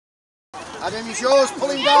Adam, he's yours, pull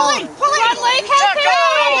him down. Pull him, Lee,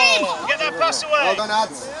 Tackle! Get that pass away. Well done,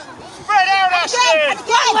 Ads. Spread out, Ashton.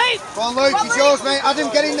 Go on, Luke, it's yours, mate. Adam,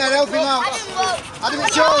 get in there, help him out. Adam,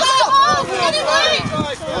 it's yours.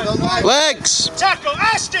 Well done, Luke. Legs! Tackle,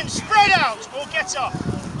 Ashton, spread out. Or get off.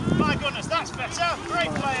 My goodness, that's better. Great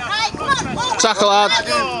play, Ashton. Tackle, Ad.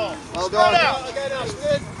 Well done. Spread out.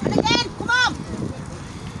 And again, come on.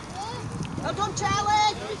 Well done,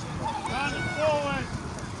 Charlie. Run forward.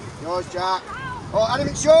 Yours, Jack. Oh, Adam,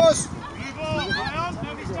 it's yours. You ball, hang on.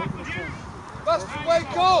 Nobody's tackled you. That's the way,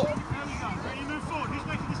 go. There we go. Ready, move forward. Who's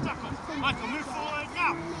making this tackle? Michael, move forward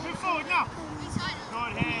now. Move forward now.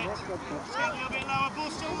 Good hit. Still a little bit lower.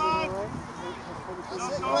 Ball still low.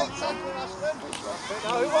 Now,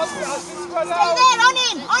 who wants it? Spread Stay out. there, on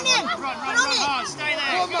him, on him. Run on hard. Stay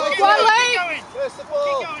there. Go on, Keep Lee. going. Where's the Keep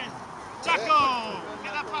ball? going. Tackle.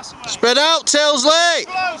 Get that pass away. Spread out, TYLDSLEY!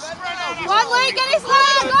 Close. Spread out. Go on, Lee, get his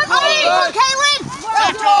leg. Go on, Lee. Go on, Kaylin.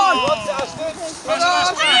 Tackle.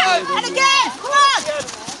 And again, come on.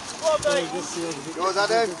 Yours,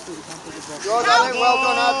 Adam. Yours, Adam. Well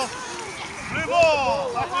done, Ad. Blue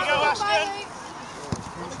ball. Back we go, Ashton.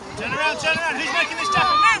 Turn around, turn around. Who's making this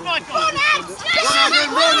tackle? Move, Michael. Go on, Ed. Go on,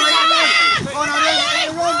 Adam. Run, Adam. Go on,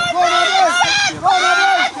 Adam. Run. Go on, Adam. Go on,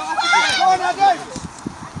 Adam. Go on, Adam.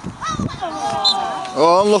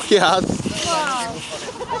 Oh, unlucky, Ad.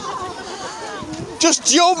 Just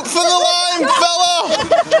jump for the line, fella!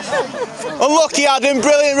 Unlucky, Adam.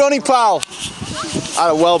 Brilliant running, pal. I'd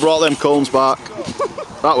have well brought them cones back.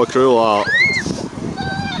 That were cruel, that.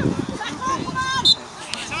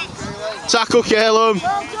 Tackle, KALUM.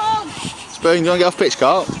 Spoon, you want to get off pitch,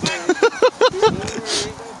 Carl?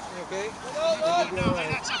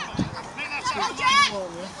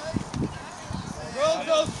 Well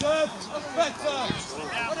done, Seb. That's better.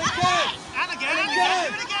 And again.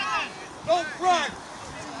 Don't brag.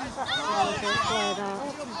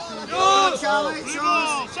 Good, Charlie. It's Blue yours.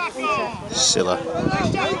 ball. Tackle. Silly. Make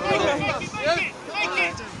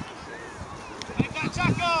it. Make that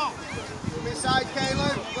tackle. Inside,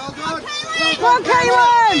 Caleb. Well done. Go on,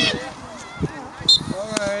 Kaylin. All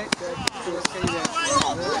right.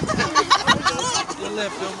 You'll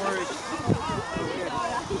live, don't worry.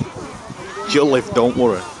 You'll live, don't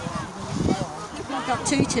worry. I've got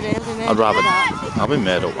two today. I'd rather. I've been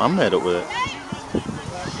made up. I'm made up with it.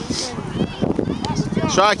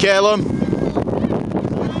 Try, KALUM.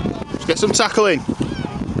 Let's get some tackling.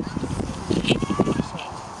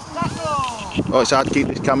 Oh, it's hard to keep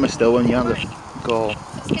this camera still when you have it. Go.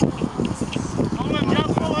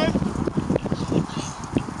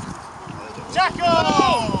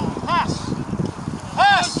 Tackle! Pass!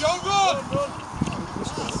 Pass!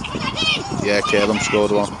 Yeah, KALUM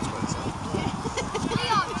scored one.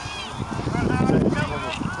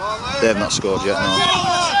 They've not scored yet, no.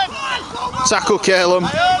 Tackle, KALUM.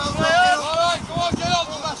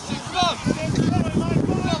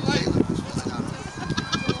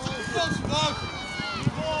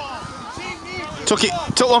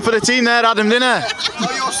 Took one for the team there, Adam, didn't he?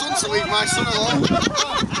 Tell your son to leave my son alone.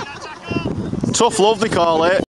 Tough love, they call it.